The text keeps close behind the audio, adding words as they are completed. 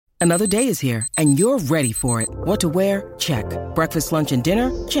Another day is here, and you're ready for it. What to wear? Check. Breakfast, lunch, and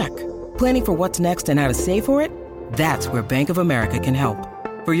dinner? Check. Planning for what's next and how to save for it? That's where Bank of America can help.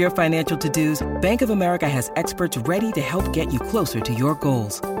 For your financial to-dos, Bank of America has experts ready to help get you closer to your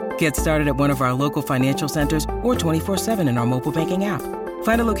goals. Get started at one of our local financial centers or 24/7 in our mobile banking app.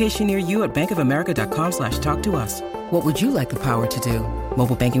 Find a location near you at bankofamerica.com/talktous. What would you like the power to do?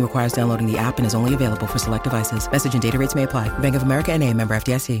 Mobile banking requires downloading the app and is only available for select devices. Message and data rates may apply. Bank of America N.A., member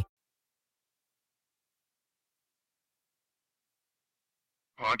FDIC.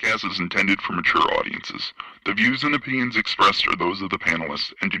 Podcast is intended for mature audiences. The views and opinions expressed are those of the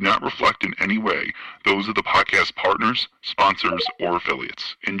panelists and do not reflect in any way those of the podcast partners, sponsors, or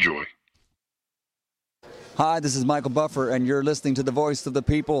affiliates. Enjoy. Hi, this is Michael Buffer, and you're listening to the Voice of the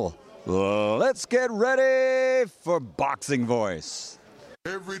People. Let's get ready for Boxing Voice.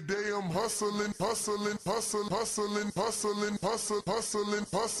 Every day I'm hustling, hustling, hustling, hustling, hustling, hustling, hustling,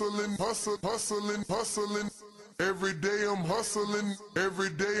 hustling, hustling, hustling. Every day I'm hustling, every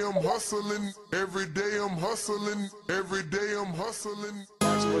day I'm hustling, every day I'm hustling, every day I'm hustling.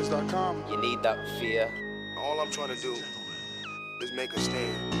 Boxingvoice.com. You need that fear. All I'm trying to do is make a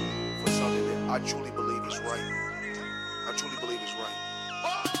stand for something that I truly believe is right. I truly believe is right.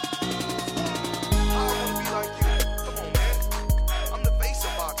 I want to be like you. Come on, man. I'm the face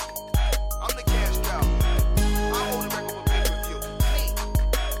of boxing. I'm the cash cow. I hold a record for pay-per-view. Me.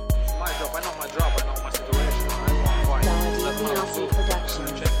 My job, I know my job, I know my situation. I want to fight. That's what I'm doing. Production.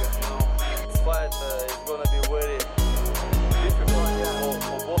 But it's going to be very difficult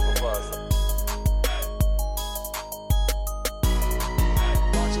for both of us.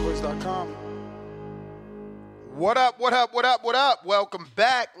 Boxingvoice.com. What up, what up, what up, what up? Welcome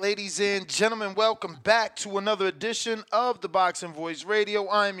back, ladies and gentlemen. Welcome back to another edition of the Boxing Voice Radio.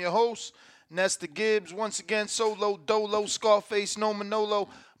 I am your host, Nesta Gibbs. Once again, solo, dolo, Scarface, no Manolo.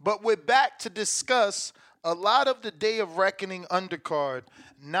 But we're back to discuss a lot of the Day of Reckoning undercard.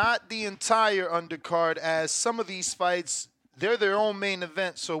 Not the entire undercard, as some of these fights, they're their own main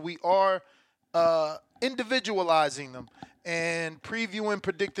event. So we are individualizing them and previewing,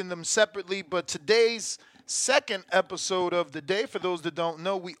 predicting them separately. But today's second episode of the day, for those that don't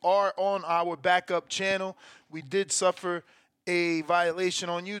know, we are on our backup channel. We did suffer a violation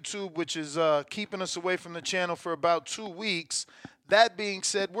on YouTube, which is keeping us away from the channel for about 2 weeks. That being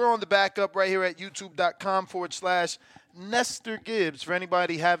said, we're on the backup right here at youtube.com/Nestor Gibbs for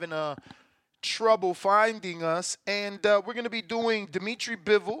anybody having trouble finding us. And we're going to be doing Dimitri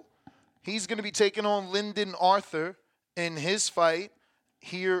Bivol. He's going to be taking on Lyndon Arthur in his fight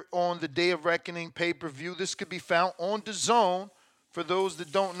here on the Day of Reckoning pay-per-view. This could be found on DAZN. For those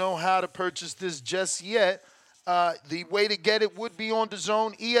that don't know how to purchase this just yet, the way to get it would be on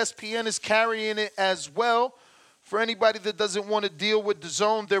DAZN. ESPN is carrying it as well. For anybody that doesn't want to deal with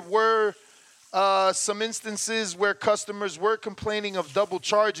DAZN, there were some instances where customers were complaining of double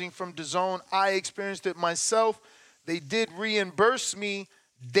charging from DAZN. I experienced it myself. They did reimburse me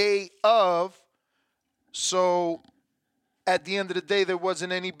day of, so at the end of the day, there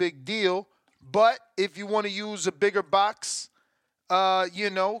wasn't any big deal. But if you want to use a bigger box,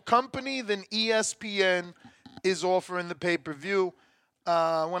 company, then ESPN is offering the pay-per-view.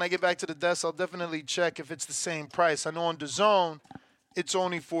 When I get back to the desk, I'll definitely check if it's the same price. I know on DAZN, it's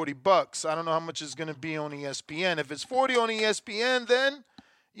only $40. I don't know how much it's going to be on ESPN. If it's $40 on ESPN, then,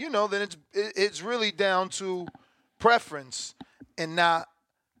 then it's really down to preference and not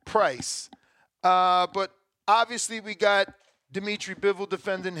price. But obviously, we got Dimitri Bivol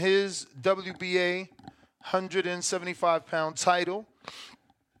defending his WBA 175-pound title.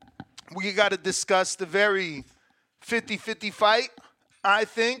 We got to discuss the very 50-50 fight, I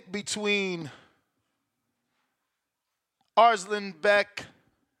think, between Arslanbek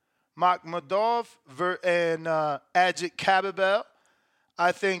Makhmudov and Ajit Kabayel.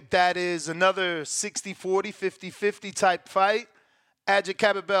 I think that is another 60-40, 50-50 type fight. Ajit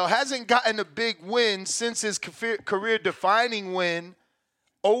Kabayel hasn't gotten a big win since his career-defining win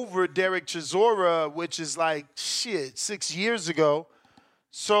over Derek Chisora, which is 6 years ago.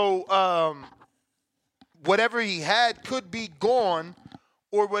 So whatever he had could be gone,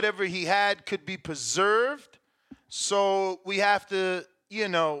 or whatever he had could be preserved. So we have to,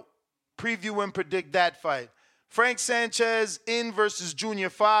 preview and predict that fight. Frank Sanchez in versus Junior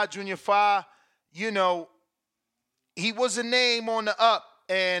Fa. Junior Fa, he was a name on the up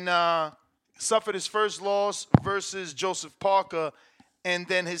and suffered his first loss versus Joseph Parker. And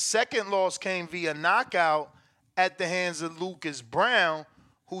then his second loss came via knockout at the hands of Lucas Brown,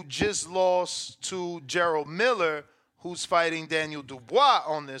 who just lost to Gerald Miller, who's fighting Daniel Dubois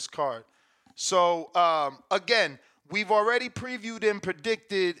on this card. So, again, We've already previewed and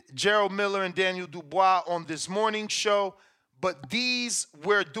predicted Gerald Miller and Daniel Dubois on this morning show, but these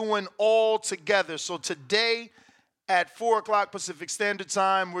we're doing all together. So today at 4 o'clock Pacific Standard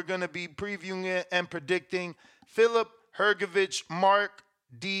Time, we're going to be previewing it and predicting Philip Hrgovic, Mark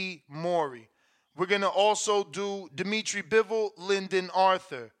D. Mori. We're going to also do Dimitri Bivol, Lyndon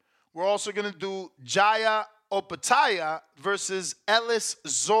Arthur. We're also going to do Jaya Opataya versus Ellis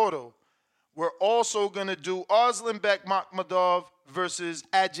Zorro. We're also going to do Arslanbek Makhmudov versus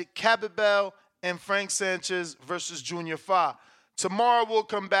Ajit Kabayel and Frank Sanchez versus Junior Fa. Tomorrow we'll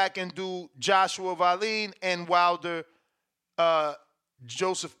come back and do Joshua Valin and Wilder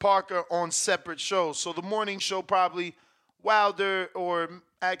Joseph Parker on separate shows. So the morning show probably Wilder, or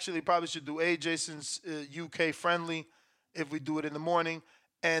actually probably should do AJ since UK friendly if we do it in the morning,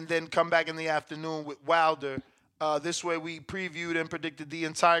 and then come back in the afternoon with Wilder. This way we previewed and predicted the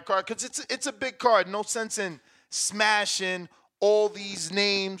entire card because it's a big card. No sense in smashing all these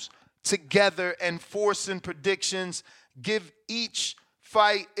names together and forcing predictions. Give each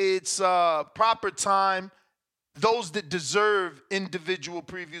fight its proper time. Those that deserve individual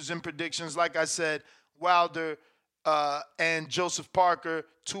previews and predictions, like I said, Wilder and Joseph Parker,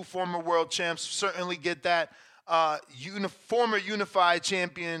 2 former world champs, certainly get that. Former unified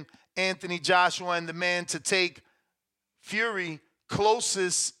champion Anthony Joshua, and the man to take Fury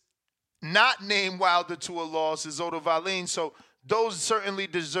closest, not named Wilder, to a loss is Otto Valin. So those certainly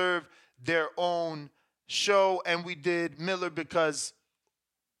deserve their own show. And we did Miller because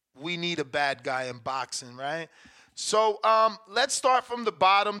we need a bad guy in boxing, right? So let's start from the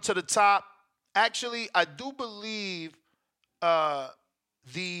bottom to the top. Actually, I do believe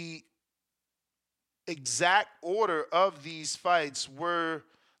the exact order of these fights were,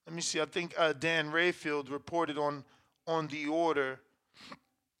 let me see, I think Dan Rayfield reported on the order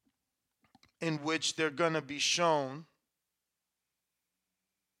in which they're going to be shown.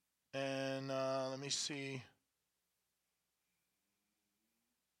 And let me see.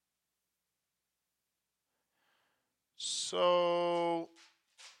 So, all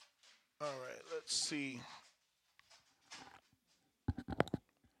right, let's see.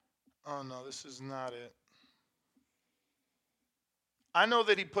 Oh, no, this is not it. I know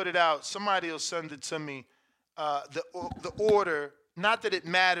that he put it out. Somebody will send it to me. The order, not that it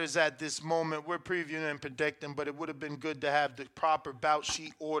matters at this moment. We're previewing and predicting, but it would have been good to have the proper bout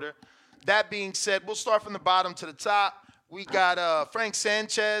sheet order. That being said, we'll start from the bottom to the top. We got Frank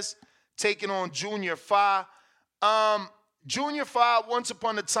Sanchez taking on Junior Fa. Junior Fa, once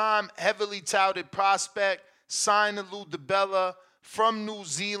upon a time, heavily touted prospect, signed to Lou DiBella from New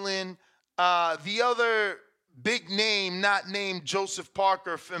Zealand. The other big name, not named Joseph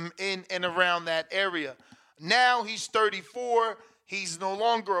Parker, from in and around that area. Now he's 34. He's no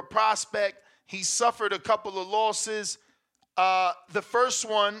longer a prospect. He suffered a couple of losses. The first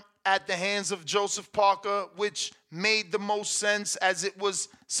one at the hands of Joseph Parker, which made the most sense as it was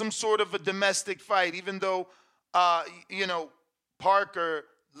some sort of a domestic fight, even though, Parker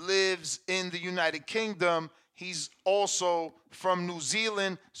lives in the United Kingdom. He's also from New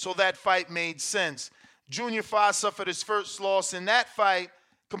Zealand, so that fight made sense. Junior Fa suffered his first loss in that fight,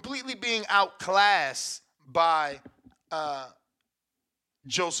 completely being outclassed by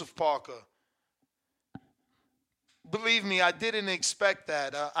Joseph Parker. Believe me, I didn't expect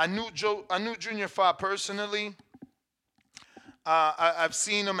that. I knew Junior Fa personally. I've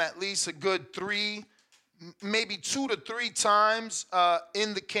seen him at least a good 3, maybe 2 to 3 times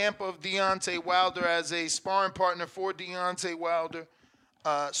in the camp of Deontay Wilder as a sparring partner for Deontay Wilder.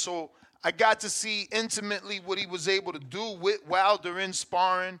 So I got to see intimately what he was able to do with Wilder in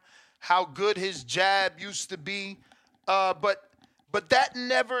sparring, how good his jab used to be. But that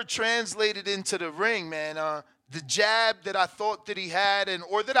never translated into the ring, man. The jab that I thought that he had,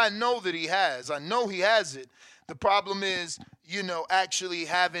 or that I know that he has. I know he has it. The problem is, actually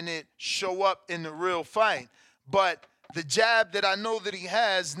having it show up in the real fight. But the jab that I know that he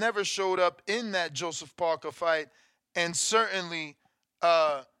has never showed up in that Joseph Parker fight, and certainly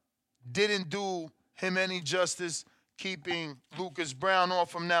didn't do him any justice keeping Lucas Brown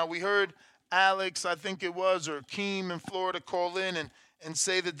off him. Now, we heard Alex, I think it was, or Keem in Florida call in and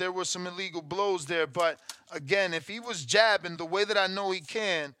say that there were some illegal blows there. But, again, if he was jabbing the way that I know he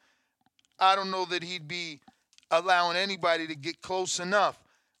can, I don't know that he'd be allowing anybody to get close enough.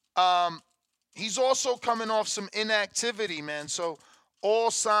 He's also coming off some inactivity, man. So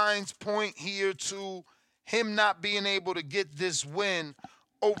all signs point here to him not being able to get this win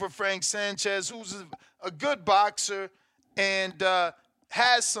over Frank Sanchez, who's a good boxer and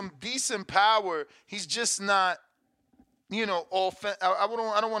has some decent power. He's just not, I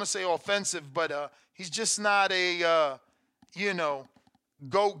don't want to say offensive, but he's just not a,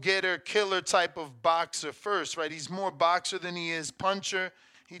 go-getter, killer type of boxer first, right? He's more boxer than he is puncher.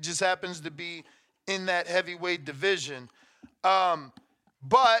 He just happens to be in that heavyweight division.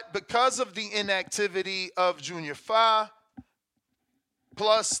 But because of the inactivity of Junior Fa,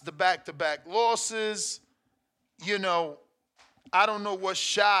 plus the back-to-back losses, I don't know what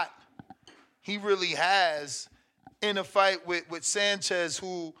shot he really has in a fight with Sanchez,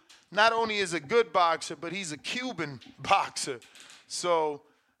 who not only is a good boxer, but he's a Cuban boxer. So,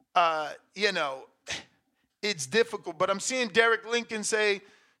 it's difficult. But I'm seeing Derek Lincoln say,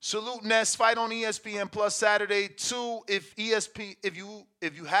 salute Ness, fight on ESPN Plus Saturday. 2, if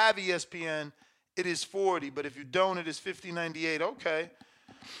you have ESPN, it is $40. But if you don't, it is $50.98. Okay.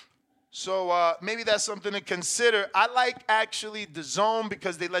 So maybe that's something to consider. I like actually DAZN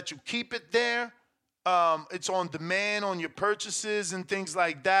because they let you keep it there. It's on demand on your purchases and things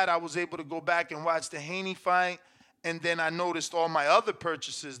like that. I was able to go back and watch the Haney fight. And then I noticed all my other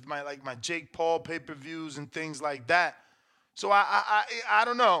purchases, my Jake Paul pay-per-views and things like that. So I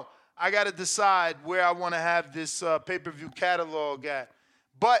don't know. I got to decide where I want to have this pay-per-view catalog at.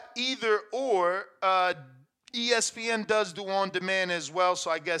 But either or, ESPN does do on demand as well, so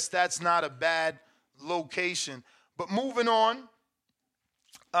I guess that's not a bad location. But moving on,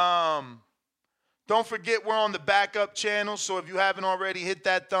 don't forget we're on the backup channel, so if you haven't already, hit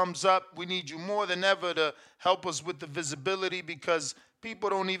that thumbs up. We need you more than ever to help us with the visibility because people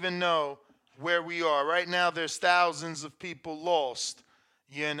don't even know where we are. Right now, there's thousands of people lost,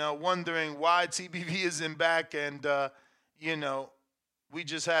 wondering why TBV isn't back, and, we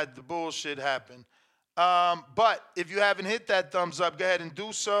just had the bullshit happen. But if you haven't hit that thumbs up, go ahead and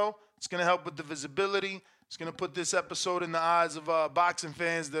do so. It's going to help with the visibility. It's going to put this episode in the eyes of boxing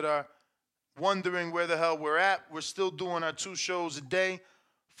fans that are wondering where the hell we're at. We're still doing our 2 shows a day,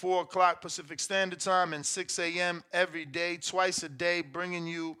 4 o'clock Pacific Standard Time and 6 a.m. every day, twice a day, bringing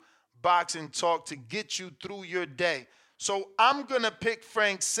you boxing talk to get you through your day. So I'm going to pick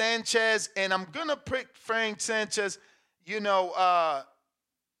Frank Sanchez, and I'm going to pick Frank Sanchez,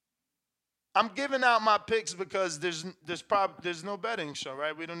 I'm giving out my picks because there's no betting show,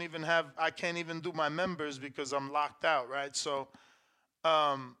 right? We don't even have, I can't even do my members because I'm locked out, right? So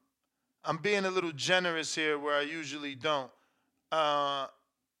I'm being a little generous here where I usually don't. But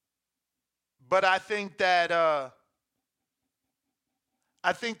I think that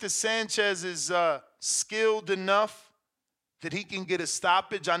the Sanchez is skilled enough that he can get a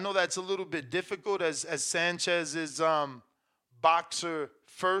stoppage. I know that's a little bit difficult as Sanchez is boxer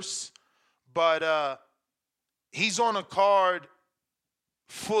first. But he's on a card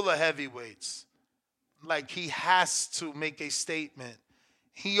full of heavyweights. Like, he has to make a statement.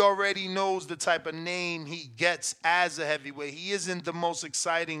 He already knows the type of name he gets as a heavyweight. He isn't the most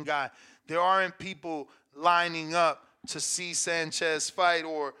exciting guy. There aren't people lining up to see Sanchez fight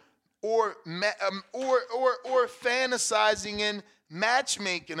or fantasizing in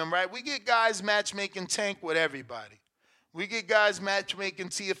matchmaking him, right? We get guys matchmaking Tank with everybody. We get guys matchmaking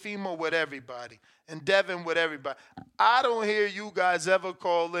Teofimo with everybody and Devin with everybody. I don't hear you guys ever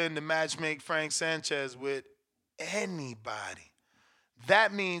call in to matchmake Frank Sanchez with anybody.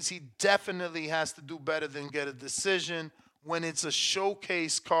 That means he definitely has to do better than get a decision when it's a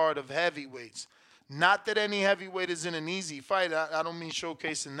showcase card of heavyweights. Not that any heavyweight isn't an easy fight. I don't mean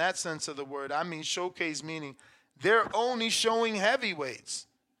showcase in that sense of the word. I mean showcase meaning they're only showing heavyweights.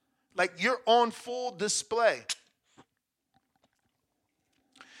 Like, you're on full display.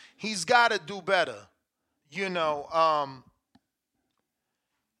 He's got to do better,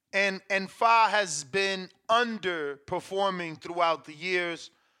 And Fa has been underperforming throughout the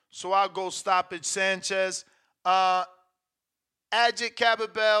years, so I'll go stoppage Sanchez. Ajit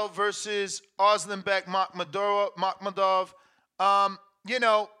Kabayel versus Arslanbek Makhmudov.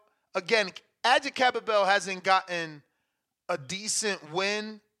 Again, Ajit Kabayel hasn't gotten a decent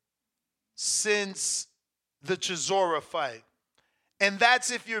win since the Chisora fight. And that's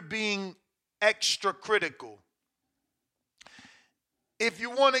if you're being extra critical. If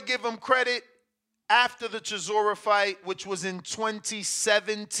you want to give him credit, after the Chisora fight, which was in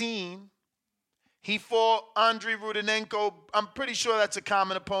 2017, he fought Andrei Rudenenko. I'm pretty sure that's a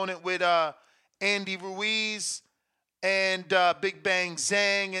common opponent with Andy Ruiz and Big Bang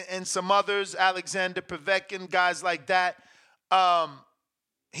Zhang and some others, Alexander Povetkin, guys like that.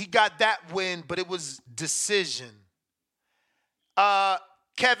 He got that win, but it was decision.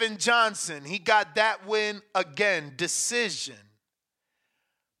 Kevin Johnson, he got that win again, decision.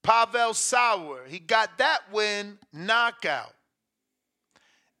 Pavel Sauer, he got that win, knockout.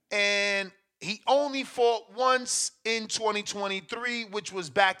 And He only fought once in 2023, which was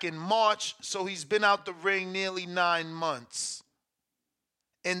back in March, so he's been out the ring nearly 9 months.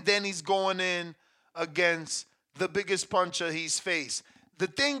 And then he's going in against the biggest puncher he's faced. The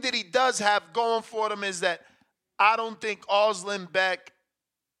thing that he does have going for him is that I don't think Oslan Beck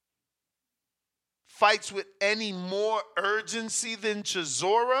fights with any more urgency than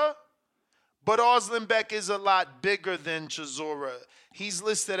Chisora, but Oslan Beck is a lot bigger than Chisora. He's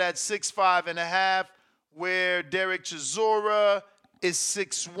listed at 6'5.5", where Derek Chisora is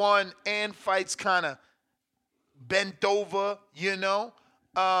 6'1" and fights kind of bent over, you know.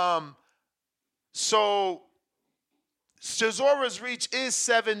 So Chisora's reach is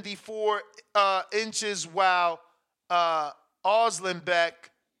 74 inches, while Oslan Beck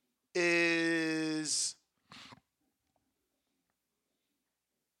is...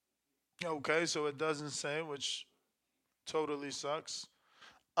 Okay, so it doesn't say, which totally sucks.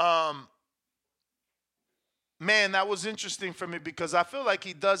 Man, that was interesting for me because I feel like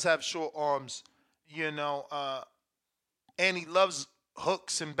he does have short arms, you know, and he loves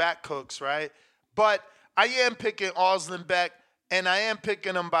hooks and back hooks, right? But I am picking Oslan Beck, and I am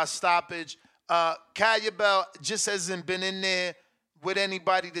picking him by stoppage. Kabayel just hasn't been in there with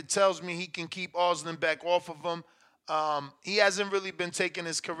anybody that tells me he can keep Oslan Beck off of him. He hasn't really been taking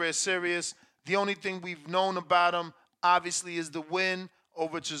his career serious. The only thing we've known about him, obviously, is the win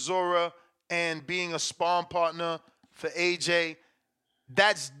over Chisora and being a sparring partner for AJ.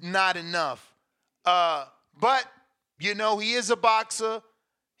 That's not enough. But, you know, he is a boxer.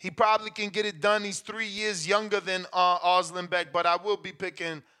 He probably can get it done. He's 3 years younger than Oslan Beck, but I will be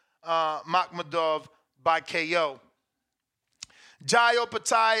picking Makhmudov by KO. Jai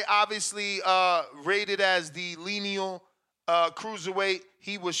Opetaia, obviously rated as the lineal cruiserweight.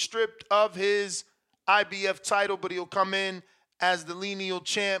 He was stripped of his IBF title, but he'll come in as the lineal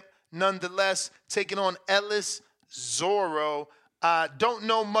champ nonetheless, taking on Ellis Zorro. Don't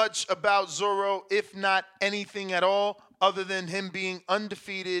know much about Zorro, if not anything at all, other than him being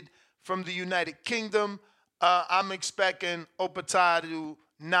undefeated from the United Kingdom. I'm expecting Opetaia to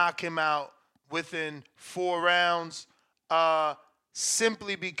knock him out within 4 rounds.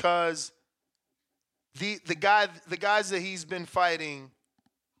 Simply because the guys that he's been fighting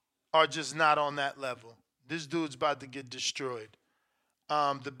are just not on that level. This dude's about to get destroyed.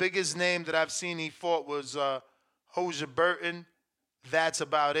 The biggest name that I've seen he fought was Hosea Burton. That's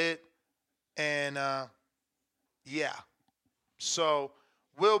about it. And yeah. So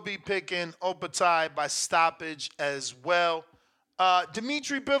we'll be picking Opetaia by stoppage as well.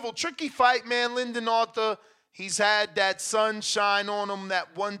 Dimitri Bivol, tricky fight, man. Lyndon Arthur. He's had that sunshine on him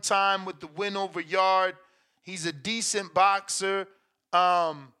that one time with the win over Yard. He's a decent boxer.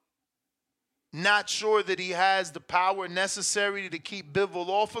 Not sure that he has the power necessary to keep Bivol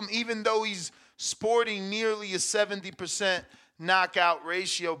off him, even though he's sporting nearly a 70% knockout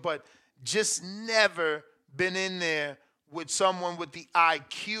ratio, but just never been in there with someone with the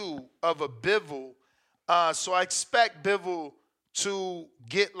IQ of a Bivol. So I expect Bivol to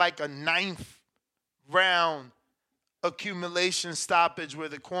get like a 9th round accumulation stoppage where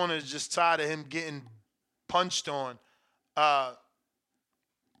the corner is just tired of him getting punched on.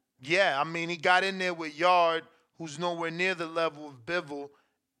 Yeah, I mean, he got in there with Yard, who's nowhere near the level of Bivol,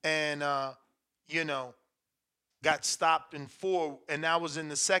 and, you know, got stopped in 4, and that was in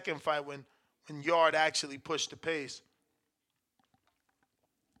the second fight when Yard actually pushed the pace.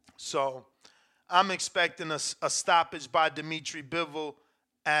 So I'm expecting a stoppage by Dimitri Bivol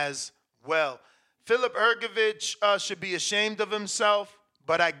as well. Filip Hrgovic should be ashamed of himself,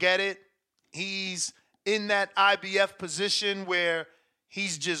 but I get it. He's in that IBF position where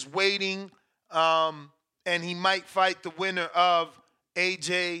he's just waiting, and he might fight the winner of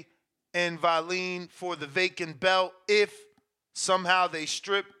AJ and Valine for the vacant belt if somehow they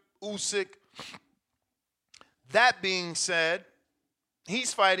strip Usyk. That being said,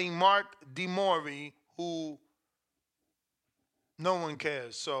 he's fighting Mark Demori, who no one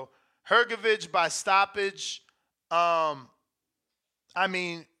cares. So Hrgovic by stoppage. I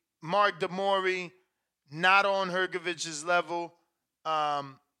mean, Mark Demori, not on Hrgovic's level.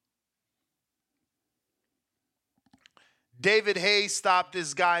 David Hayes stopped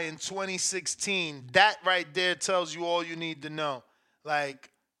this guy in 2016. That right there tells you all you need to know.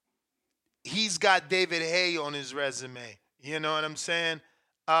 Like, he's got David Hayes on his resume. You know what I'm saying?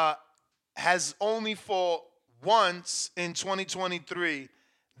 Has only fought once in 2023.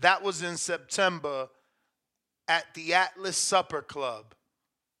 That was in September at the Atlas Supper Club.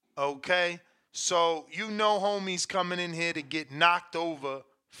 Okay? So you know homie's coming in here to get knocked over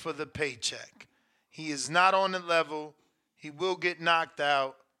for the paycheck. He is not on the level. He will get knocked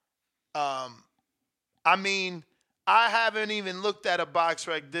out. I mean, I haven't even looked at a box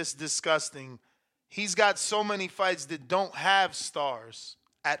rec this disgusting. He's got so many fights that don't have stars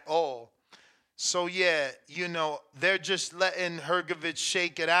at all. So, yeah, they're just letting Hrgovic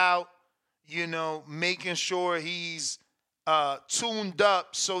shake it out, making sure he's tuned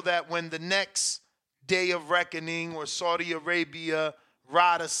up so that when the next day of reckoning or Saudi Arabia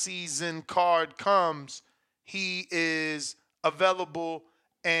Rada season card comes, he is available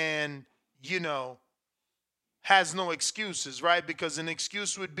and, has no excuses, right? Because an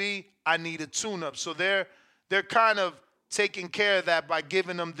excuse would be, I need a tune-up. So they're kind of taking care of that by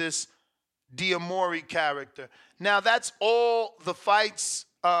giving him this Diamori character. Now, that's all the fights.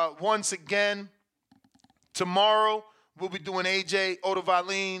 Once again, tomorrow we'll be doing AJ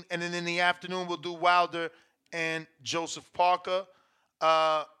Odovalin, and then in the afternoon we'll do Wilder and Joseph Parker.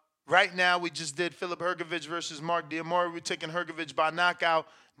 Right now, we just did Philip Hrgovic versus Mark Diamori. We're taking Hrgovic by knockout.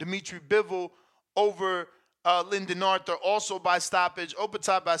 Dimitri Bivol over Lyndon Arthur, also by stoppage.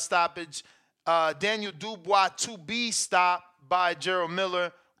 Opatai by stoppage. Daniel Dubois to be stopped by Gerald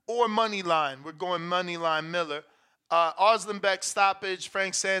Miller or money line. We're going money line Miller. Arslanbek stoppage.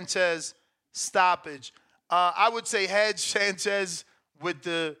 Frank Sanchez stoppage. I would say hedge Sanchez with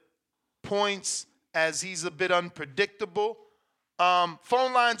the points as he's a bit unpredictable.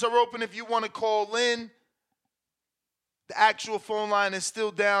 Phone lines are open if you want to call in. The actual phone line is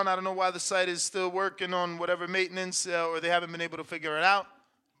still down. I don't know why the site is still working on whatever maintenance or they haven't been able to figure it out.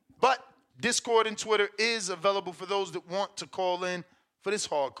 But Discord and Twitter is available for those that want to call in for this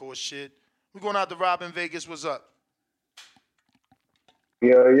hardcore shit. We're going out to Rob in Vegas. What's up?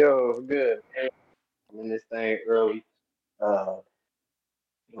 Yo, good. I'm in this thing early.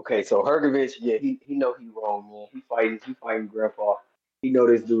 Okay, so Hrgovic, yeah, he know he wrong, man. He fighting grandpa. He know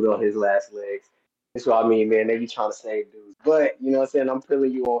this dude on his last legs. That's what I mean, man. They be trying to save dudes. But, you know what I'm saying? I'm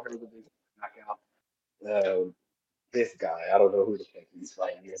feeling you on Hrgovic knockout. This guy, I don't know who the fuck he's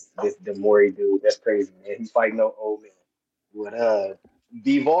fighting. This Demori dude, that's crazy, man. He's fighting no old man. With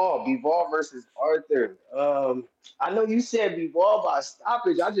Bivol versus Arthur. I know you said Bivol by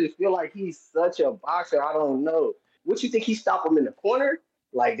stoppage. I just feel like he's such a boxer. I don't know. What you think he stop him in the corner?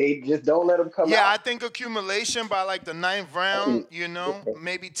 Like they just don't let him come out? Yeah, I think accumulation by like the 9th round,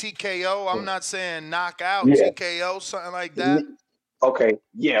 maybe TKO. I'm not saying knockout, TKO, something like that. Okay.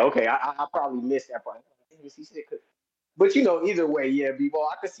 Yeah, okay. I probably missed that part. But either way, yeah, Bivol,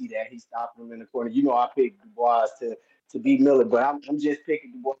 I could see that he stopped him in the corner. I picked Dubois to beat Miller, but I'm just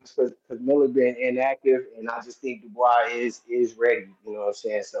picking Dubois because Miller been inactive, and I just think Dubois is ready. You know what I'm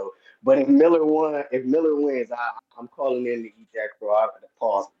saying? So, but if Miller wins, I'm calling in to eat that crow. I got to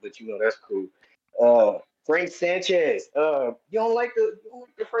pause, but that's cool. Frank Sanchez. You don't like the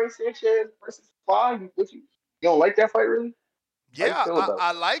Frank Sanchez versus Fly? You don't like that fight, really? Yeah,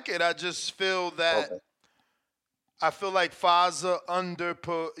 I like it. I just feel that. Okay. I feel like Faza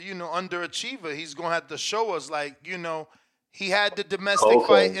underachiever. He's gonna have to show us, he had the domestic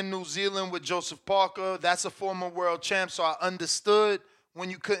fight in New Zealand with Joseph Parker. That's a former world champ, so I understood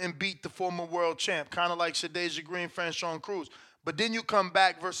when you couldn't beat the former world champ, kind of like Shadasia Green, Franchon Cruz. But then you come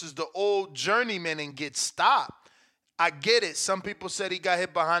back versus the old journeyman and get stopped. I get it. Some people said he got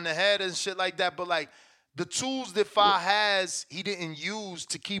hit behind the head and shit like that, but the tools that Fa has, he didn't use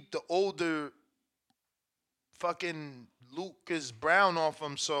to keep the older fucking Lucas Brown off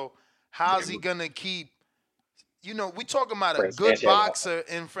him. So how's he gonna keep? We talking about a good boxer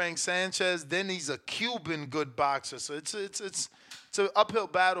in Frank Sanchez. Then he's a Cuban good boxer. So it's an uphill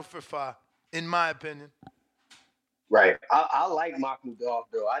battle for Fa, in my opinion. Right. I like Makhmudov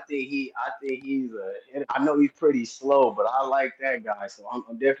though. I think he's I know he's pretty slow, but I like that guy. So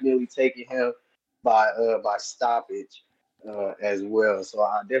I'm definitely taking him by stoppage. As well, so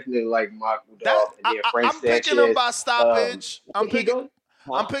I definitely like Makhmudov and then Frank Sanchez. Picking him by stoppage. I'm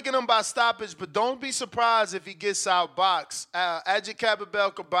picking him by stoppage, but don't be surprised if he gets outboxed. Adji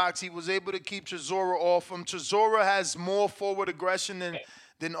Kabayel box. He was able to keep Chisora off him. Chisora has more forward aggression than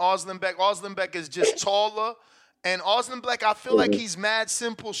Arslanbek. Arslanbek is just taller. And Arslanbek, I feel like he's mad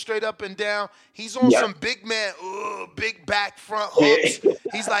simple, straight up and down. He's on some big man, big back front hooks.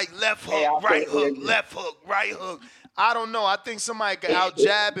 He's like left hook, right hook, left hook, right hook. I don't know. I think somebody could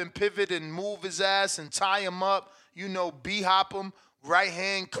out-jab and pivot and move his ass and tie him up, B-hop him,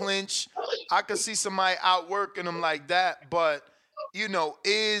 right-hand clinch. I could see somebody outworking him like that. But,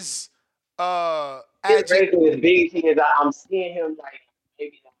 is I'm seeing him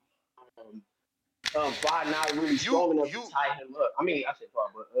maybe Fly not really strong enough to tie him up. I mean, I said Fly,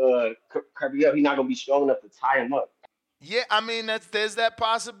 but Kabayel, he's not going to be strong enough to tie him up. Yeah, I mean, there's that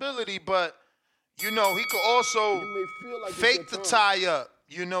possibility, but... he could also fake the tie up.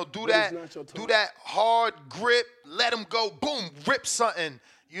 You know, do But it's that, not your do time. that hard grip, let him go, boom, rip something.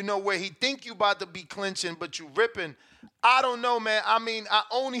 You know, where he think you about to be clinching, but you ripping. I don't know, man. I mean, I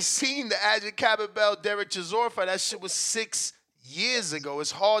only seen the Adrian Kabayel, Derek Chisora fight. That shit was 6 years ago.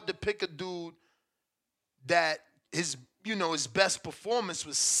 It's hard to pick a dude that his best performance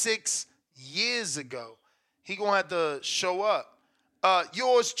was 6 years ago. He gonna have to show up.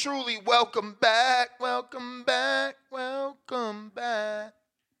 Yours truly, welcome back, welcome back, welcome back.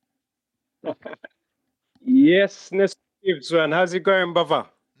 Yes, Mr. Gibbs, man. How's it going, brother?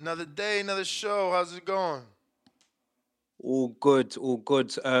 Another day, another show. How's it going? All good, all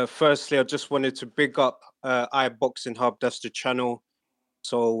good. Firstly, I just wanted to big up iBoxing Hub. That's the channel.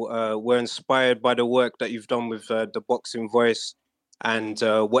 So we're inspired by the work that you've done with the Boxing Voice. And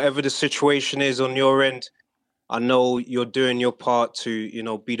whatever the situation is on your end, I know you're doing your part to,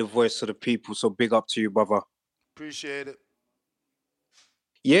 be the voice of the people. So big up to you, brother. Appreciate it.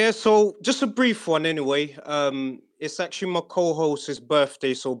 Yeah, so just a brief one anyway. It's actually my co-host's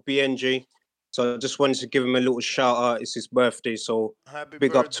birthday, so BNG. So I just wanted to give him a little shout out. It's his birthday, so Happy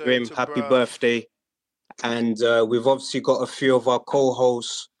big up to birthday him. to Happy bruh. birthday. And we've obviously got a few of our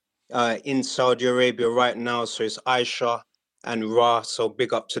co-hosts in Saudi Arabia right now. So it's Aisha and Ra. So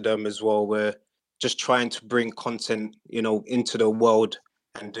big up to them as well. We're just trying to bring content, into the world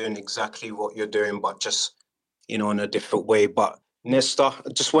and doing exactly what you're doing, but just, in a different way. But Nesta, I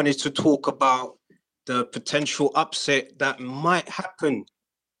just wanted to talk about the potential upset that might happen.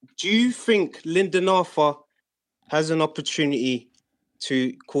 Do you think Lyndon Arthur has an opportunity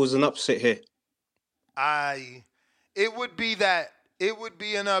to cause an upset here? It would be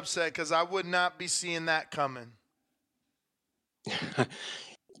an upset because I would not be seeing that coming.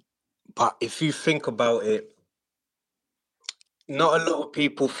 But if you think about it, not a lot of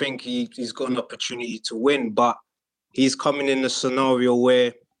people think he's got an opportunity to win, but he's coming in a scenario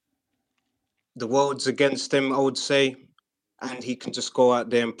where the world's against him, I would say, and he can just go out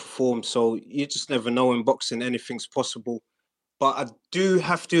there and perform. So you just never know in boxing, anything's possible. But I do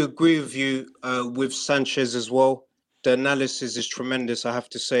have to agree with you with Sanchez as well. The analysis is tremendous, I have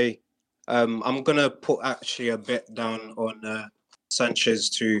to say. I'm going to put actually a bet down on Sanchez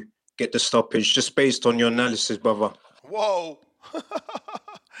to get the stoppage, just based on your analysis, brother. Whoa.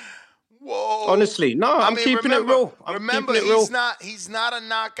 Whoa. Honestly, no, I'm keeping it real. Remember, Keeping it real. he's not a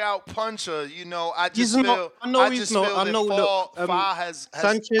knockout puncher. You know, I He's just not. feel I know I he's just not. feel I that know. Look, Fa has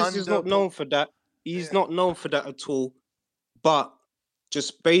Sanchez is not known for that. He's not known for that at all. But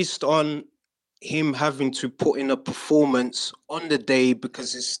just based on him having to put in a performance on the day,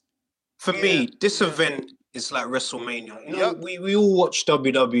 because it's for me, this event is like WrestleMania. You know, we all watch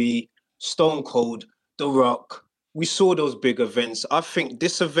WWE, Stone Cold, The Rock. We saw those big events. I think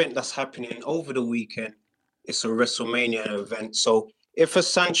this event that's happening over the weekend, it's a WrestleMania event. So if a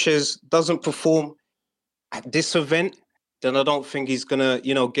Sanchez doesn't perform at this event, then I don't think he's gonna,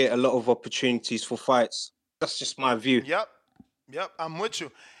 get a lot of opportunities for fights. That's just my view. Yep, I'm with you.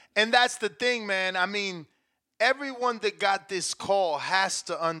 And that's the thing, man. I mean, everyone that got this call has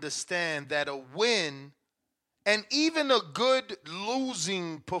to understand that a win and even a good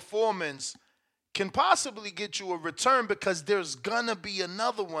losing performance can possibly get you a return because there's gonna be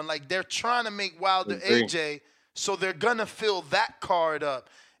another one. Like, they're trying to make Wilder AJ, so they're gonna fill that card up.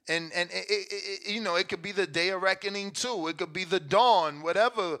 And it could be the day of reckoning too. It could be the dawn,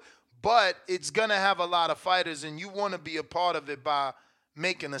 whatever. But it's gonna have a lot of fighters, and you want to be a part of it by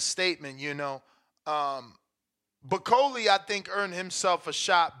making a statement. Bacoli, I think, earned himself a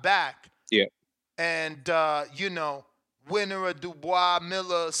shot back. Yeah. And winner of Dubois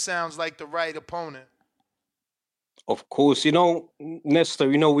Miller sounds like the right opponent. Of course, Nestor,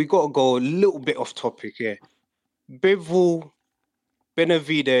 we got to go a little bit off topic here. Bivol,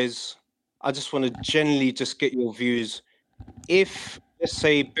 Benavidez, I just want to generally just get your views. If, let's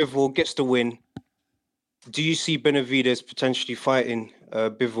say, Bivol gets the win, do you see Benavidez potentially fighting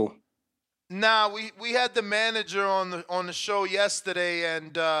Bivol? Nah, we had the manager on the show yesterday,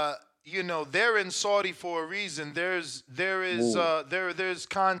 and they're in Saudi for a reason. There's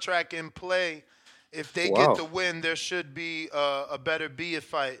contract in play. If they get the win, there should be a Better Beef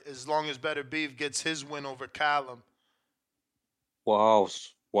fight, as long as Better Beef gets his win over Callum. Wow.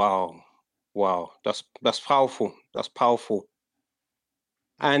 That's powerful. That's powerful.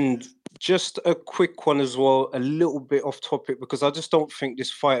 And just a quick one as well, a little bit off topic, because I just don't think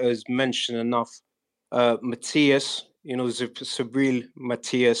this fighter is mentioned enough. Matthias, Sabril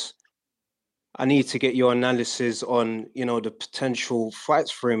Matthias. I need to get your analysis on, the potential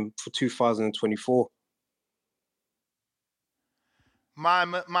fights for him for 2024.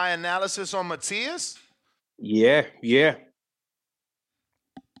 My analysis on Matthias? Yeah.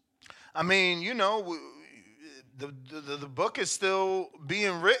 I mean, the book is still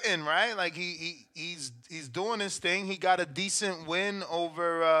being written, right? Like he's doing his thing. He got a decent win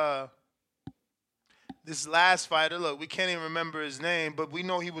over this last fighter. Look, we can't even remember his name, but we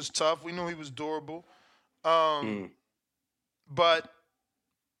know he was tough. We know he was durable. Mm. But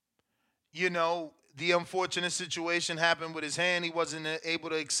the unfortunate situation happened with his hand. He wasn't able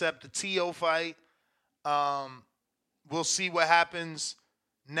to accept the TO fight. We'll see what happens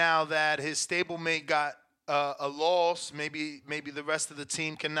now that his stablemate got a loss. Maybe the rest of the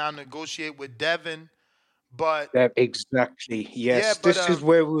team can now negotiate with Devin. But Exactly. yeah, Yes, but this is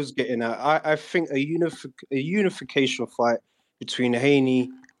where we was getting at. I think a unification fight between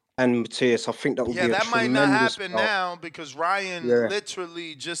Haney and Matthias. I think that would yeah, be a that might not tremendous happen bout. now because Ryan Yeah.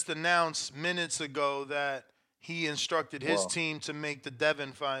 literally just announced minutes ago that he instructed his Wow. team to make the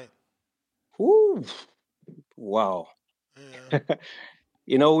Devin fight. Woo. Wow.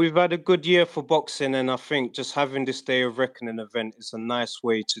 Yeah. We've had a good year for boxing, and I think just having this Day of Reckoning event is a nice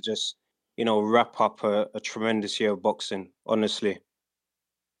way to just, wrap up a tremendous year of boxing, honestly.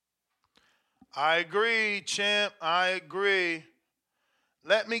 I agree, champ. I agree.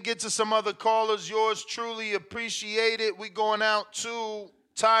 Let me get to some other callers. Yours truly, appreciate it. We going out to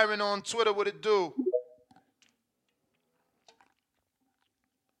Tyron on Twitter. What it do?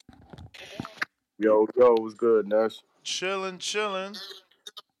 Yo, what's good, Ness? Chilling.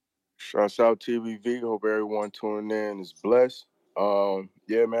 Shouts out TVV. Hope everyone tuning in is blessed.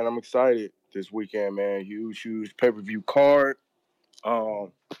 Yeah, man, I'm excited this weekend, man. Huge pay-per-view card.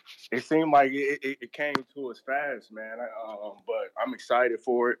 Um, it seemed like it came to us fast, man. But I'm excited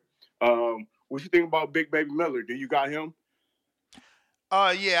for it. What you think about Big Baby Miller? Do you got him?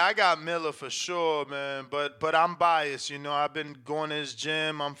 Yeah, I got Miller for sure, man. But I'm biased. I've been going to his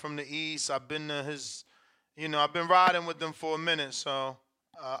gym. I'm from the East. I've been to his. I've been riding with him for a minute, so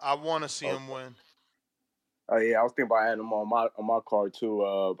I want to see him win. Oh yeah, I was thinking about adding him on my card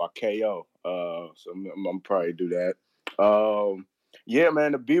too, by KO. So I'm probably do that. Yeah,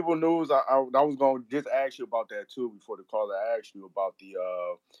 man, the Bivol news. I was gonna just ask you about that too before the call. I asked you about the.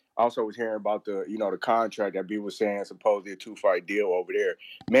 I also was hearing about the contract that Bivol was saying supposedly a 2-fight deal over there.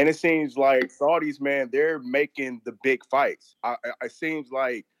 Man, it seems like Saudis, man, they're making the big fights. It seems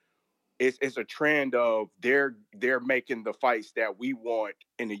like it's a trend of they're making the fights that we want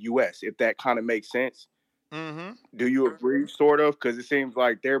in the U.S. If that kind of makes sense. Mm-hmm. Do you agree, sort of? Because it seems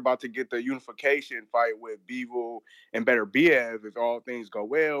like they're about to get the unification fight with Bivol and Better Biev if all things go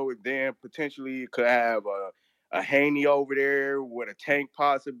well. Then potentially you could have a Haney over there with a tank,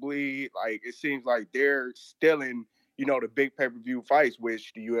 possibly. Like it seems like they're stealing, the big pay-per-view fights,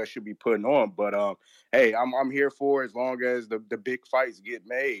 which the U.S. should be putting on. But hey, I'm here for it as long as the big fights get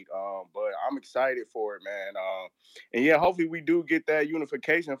made. But I'm excited for it, man. And yeah, hopefully we do get that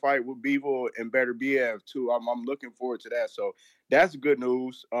unification fight with Bivol and Better BF too. I'm looking forward to that. So that's good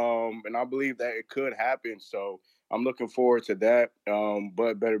news. And I believe that it could happen. So I'm looking forward to that.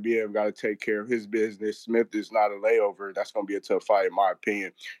 But Better BF got to take care of his business. Smith is not a layover. That's going to be a tough fight, in my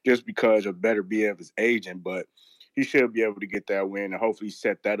opinion, just because of Better BF is aging. But he should be able to get that win and hopefully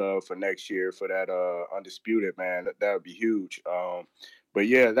set that up for next year for that undisputed, man. That would be huge. But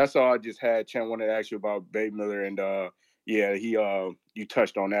yeah, that's all I just had. Chen wanted to ask you about Babe Miller and yeah, he you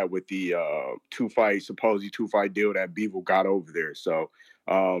touched on that with the supposedly two fight deal that Bivol got over there. So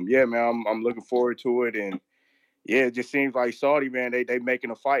yeah, man, I'm looking forward to it. And yeah, it just seems like Saudi, man, they making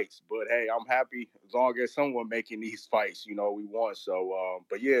the fights. But hey, I'm happy as long as someone making these fights, we won. So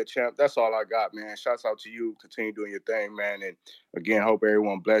but yeah, champ, that's all I got, man. Shouts out to you. Continue doing your thing, man. And again, hope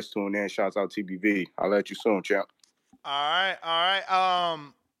everyone blessed tuning in. Shouts out TBV. I'll let you soon, champ. All right.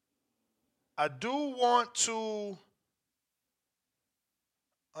 I do want to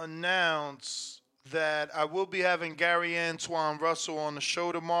announce that I will be having Gary Antoine Russell on the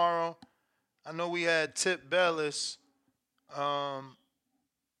show tomorrow. I know we had Tip Bellis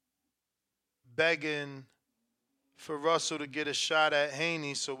begging for Russell to get a shot at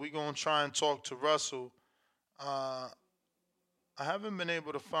Haney, so we're going to try and talk to Russell. I haven't been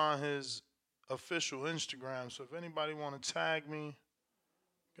able to find his official Instagram, so if anybody want to tag me,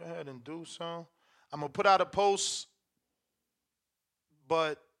 go ahead and do so. I'm going to put out a post,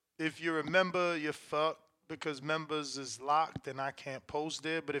 but if you're a member, you're fucked because members is locked and I can't post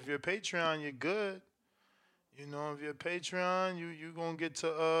there. But if you're a Patreon, you're good. If you're a Patreon, you going to get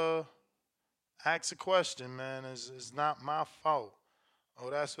to ask a question, man. It's not my fault. Oh,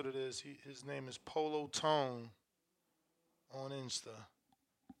 that's what it is. His name is Polo Tone on Insta.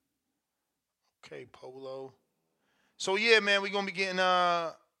 Okay, Polo. So yeah, man, we're gonna be getting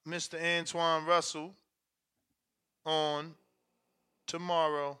Mr. Antoine Russell on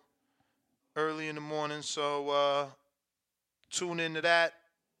tomorrow. early in the morning. So tune into that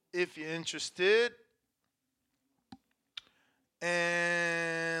if you're interested.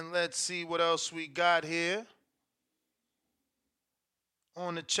 And let's see what else we got here.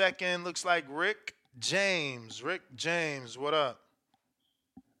 On the check-in, looks like Rick James. Rick James, what up?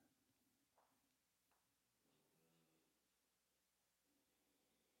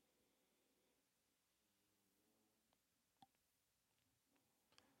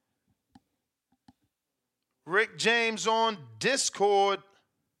 Rick James on Discord.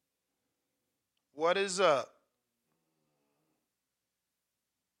 What is up?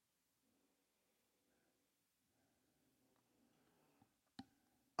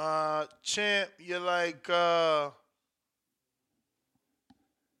 Champ, you're like, you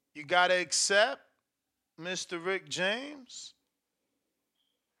gotta accept Mr. Rick James.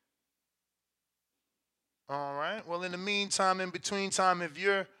 All right. Well, in the meantime, in between time, if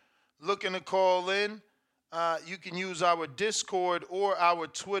you're looking to call in, you can use our Discord or our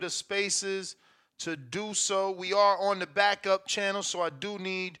Twitter Spaces to do so. We are on the backup channel, so I do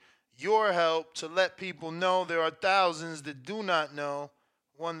need your help to let people know. There are thousands that do not know,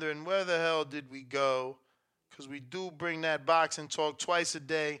 wondering where the hell did we go, because we do bring that boxing talk twice a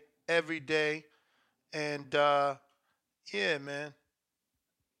day, every day. And, yeah, man.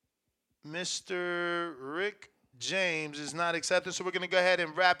 Mr. Rick James is not accepted, so we're going to go ahead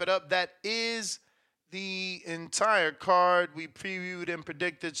and wrap it up. That is the entire card we previewed and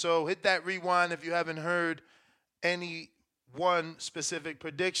predicted, so hit that rewind if you haven't heard any one specific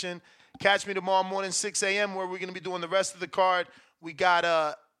prediction. Catch me tomorrow morning, 6 a.m., where we're going to be doing the rest of the card. We got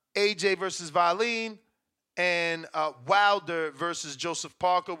AJ versus Valine and Wilder versus Joseph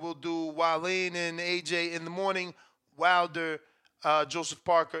Parker. We'll do Valine and AJ in the morning, Wilder Joseph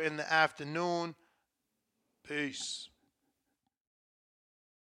Parker in the afternoon. Peace.